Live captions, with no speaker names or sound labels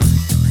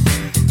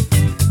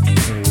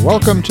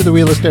Welcome to the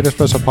Real Estate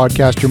Espresso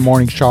Podcast, your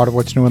morning shot of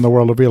what's new in the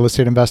world of real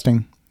estate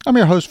investing. I'm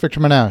your host, Victor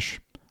Menashe.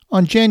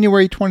 On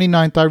January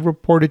 29th, I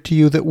reported to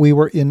you that we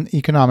were in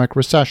economic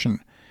recession,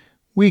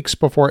 weeks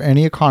before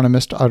any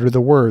economist uttered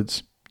the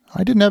words.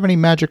 I didn't have any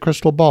magic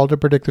crystal ball to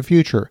predict the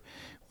future.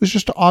 It was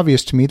just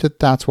obvious to me that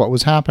that's what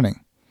was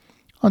happening.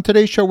 On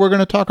today's show, we're going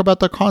to talk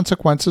about the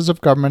consequences of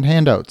government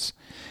handouts.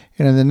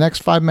 And in the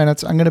next 5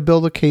 minutes, I'm going to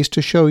build a case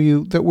to show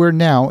you that we're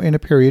now in a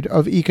period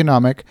of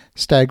economic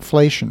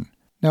stagflation.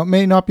 Now, it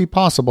may not be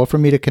possible for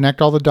me to connect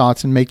all the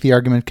dots and make the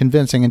argument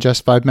convincing in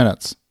just 5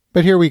 minutes.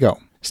 But here we go.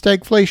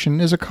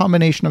 Stagflation is a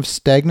combination of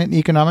stagnant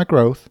economic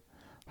growth,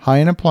 high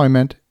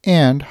unemployment,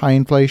 and high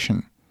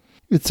inflation.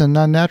 It's an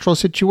unnatural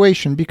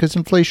situation because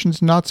inflation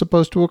is not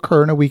supposed to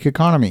occur in a weak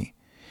economy.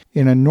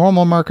 In a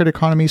normal market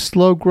economy,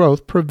 slow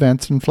growth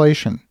prevents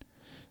inflation.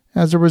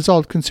 As a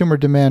result, consumer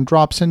demand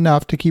drops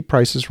enough to keep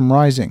prices from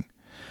rising.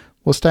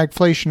 Well,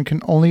 stagflation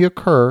can only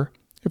occur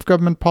if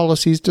government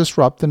policies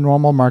disrupt the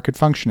normal market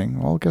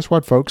functioning. Well, guess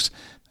what, folks?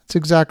 That's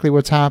exactly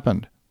what's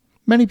happened.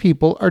 Many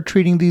people are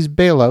treating these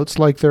bailouts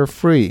like they're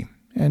free,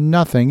 and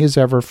nothing is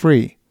ever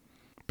free.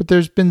 But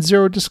there's been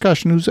zero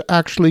discussion who's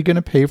actually going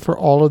to pay for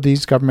all of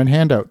these government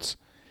handouts.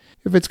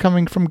 If it's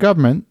coming from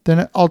government, then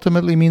it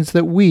ultimately means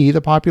that we,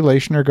 the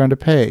population, are going to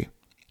pay.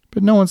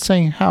 But no one's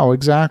saying how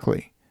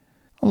exactly.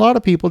 A lot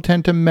of people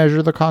tend to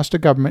measure the cost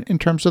of government in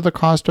terms of the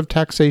cost of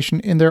taxation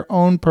in their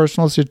own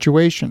personal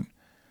situation.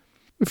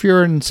 If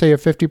you're in, say, a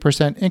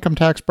 50% income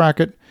tax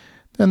bracket,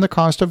 then the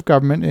cost of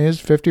government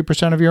is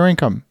 50% of your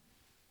income.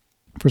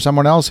 For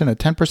someone else in a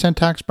 10%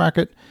 tax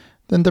bracket,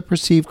 then the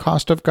perceived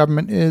cost of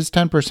government is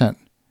 10%.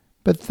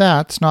 But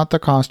that's not the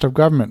cost of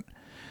government.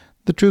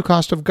 The true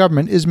cost of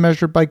government is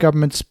measured by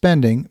government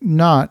spending,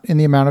 not in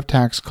the amount of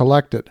tax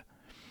collected.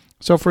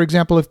 So, for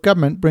example, if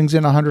government brings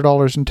in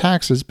 $100 in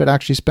taxes but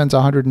actually spends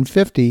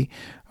 $150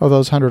 of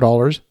those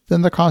 $100,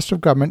 then the cost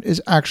of government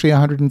is actually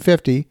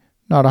 $150,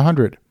 not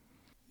 $100.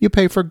 You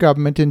pay for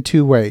government in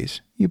two ways.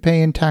 You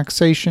pay in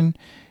taxation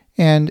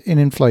and in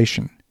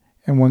inflation.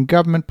 And when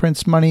government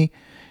prints money,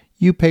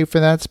 you pay for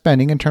that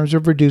spending in terms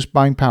of reduced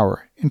buying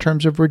power, in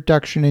terms of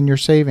reduction in your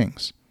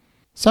savings.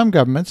 Some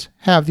governments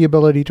have the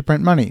ability to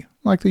print money,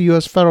 like the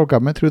U.S. federal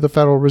government through the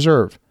Federal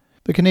Reserve,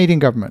 the Canadian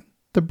government,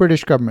 the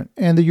British government,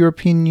 and the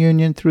European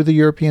Union through the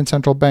European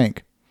Central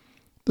Bank.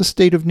 The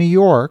state of New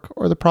York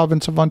or the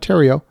province of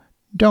Ontario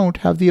don't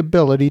have the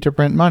ability to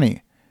print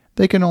money.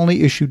 They can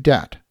only issue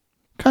debt.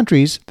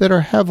 Countries that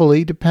are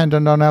heavily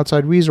dependent on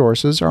outside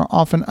resources are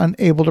often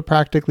unable to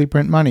practically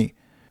print money.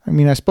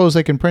 I suppose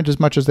they can print as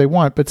much as they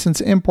want, but since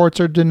imports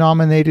are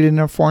denominated in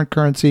a foreign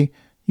currency,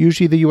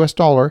 usually the US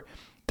dollar,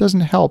 it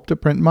doesn't help to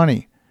print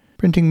money.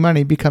 Printing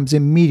money becomes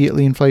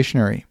immediately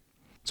inflationary.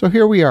 So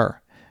here we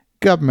are.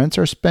 Governments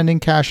are spending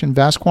cash in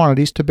vast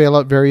quantities to bail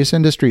out various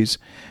industries.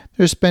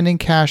 They're spending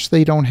cash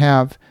they don't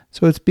have,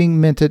 so it's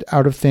being minted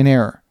out of thin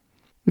air.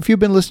 If you've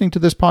been listening to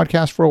this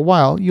podcast for a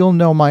while, you'll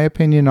know my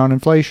opinion on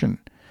inflation.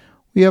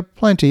 We have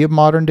plenty of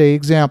modern-day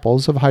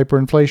examples of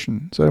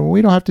hyperinflation, so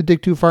we don't have to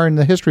dig too far in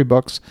the history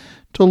books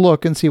to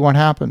look and see what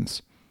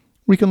happens.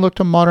 We can look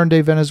to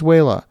modern-day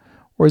Venezuela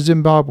or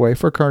Zimbabwe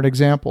for current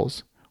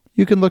examples.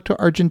 You can look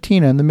to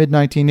Argentina in the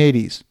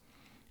mid-1980s.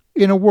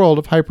 In a world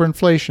of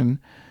hyperinflation,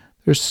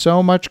 there's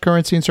so much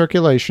currency in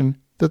circulation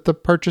that the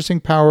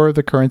purchasing power of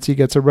the currency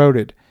gets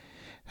eroded.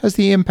 It has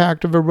the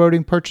impact of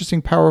eroding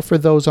purchasing power for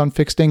those on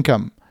fixed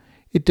income.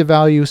 It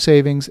devalues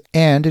savings,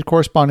 and it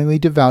correspondingly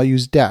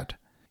devalues debt.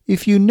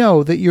 If you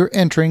know that you're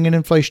entering an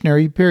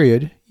inflationary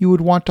period, you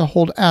would want to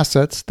hold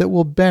assets that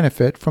will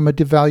benefit from a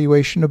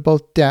devaluation of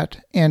both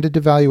debt and a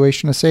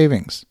devaluation of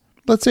savings.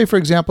 Let's say, for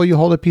example, you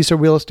hold a piece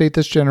of real estate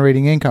that's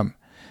generating income.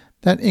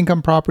 That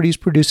income property is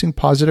producing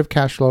positive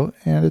cash flow,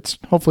 and it's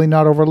hopefully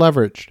not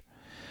over-leveraged.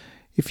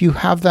 If you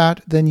have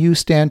that, then you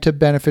stand to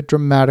benefit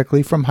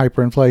dramatically from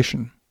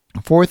hyperinflation.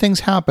 4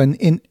 things happen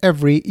in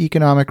every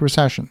economic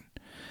recession.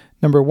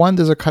 Number 1,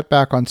 there's a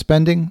cutback on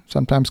spending,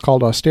 sometimes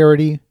called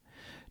austerity.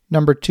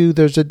 Number 2,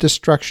 there's a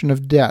destruction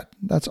of debt.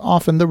 That's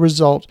often the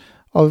result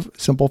of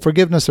simple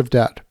forgiveness of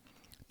debt.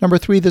 Number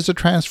 3, there's a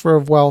transfer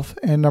of wealth.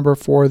 And number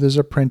 4, there's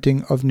a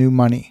printing of new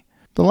money.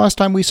 The last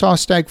time we saw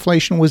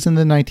stagflation was in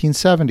the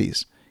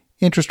 1970s.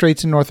 Interest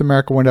rates in North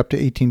America went up to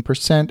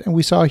 18%, and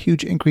we saw a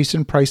huge increase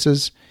in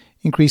prices,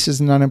 increases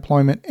in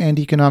unemployment, and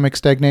economic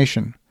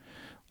stagnation.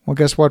 Well,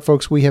 guess what,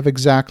 folks? We have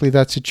exactly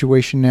that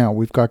situation now.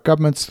 We've got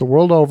governments the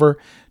world over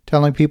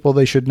telling people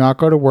they should not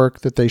go to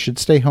work, that they should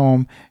stay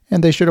home,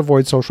 and they should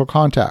avoid social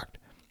contact.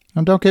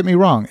 And don't get me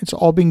wrong, it's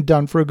all being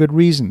done for a good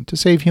reason, to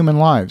save human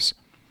lives.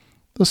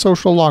 The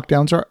social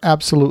lockdowns are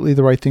absolutely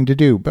the right thing to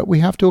do, but we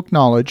have to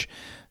acknowledge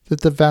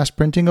that the vast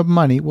printing of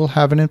money will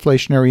have an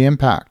inflationary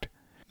impact.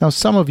 Now,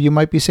 some of you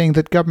might be saying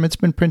that government's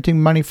been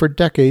printing money for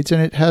decades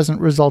and it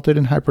hasn't resulted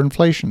in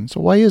hyperinflation.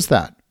 So why is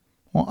that?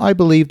 Well, I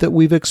believe that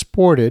we've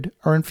exported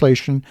our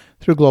inflation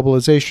through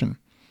globalization.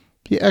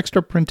 The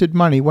extra printed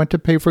money went to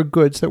pay for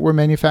goods that were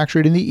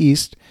manufactured in the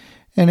East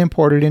and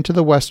imported into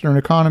the Western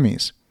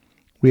economies.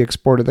 We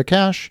exported the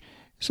cash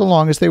so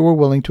long as they were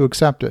willing to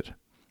accept it.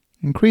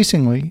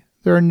 Increasingly,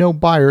 There are no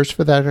buyers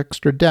for that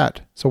extra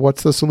debt. So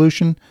what's the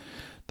solution?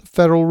 The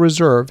Federal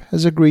Reserve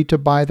has agreed to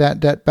buy that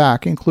debt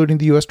back, including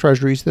the U.S.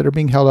 Treasuries that are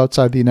being held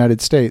outside the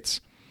United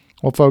States.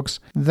 Well, folks,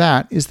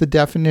 that is the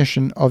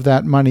definition of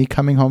that money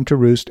coming home to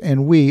roost,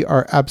 and we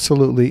are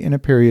absolutely in a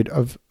period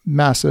of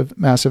massive,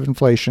 massive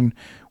inflation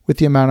with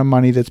the amount of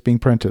money that's being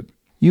printed.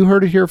 You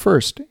heard it here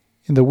first.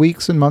 In the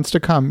weeks and months to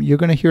come, you're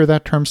going to hear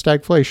that term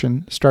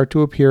stagflation start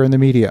to appear in the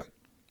media.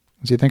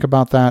 As you think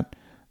about that,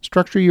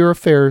 structure your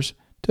affairs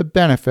to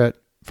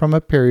benefit from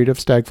a period of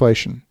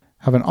stagflation.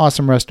 Have an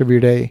awesome rest of your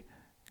day.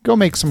 Go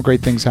make some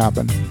great things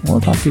happen.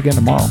 We'll talk to you again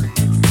tomorrow.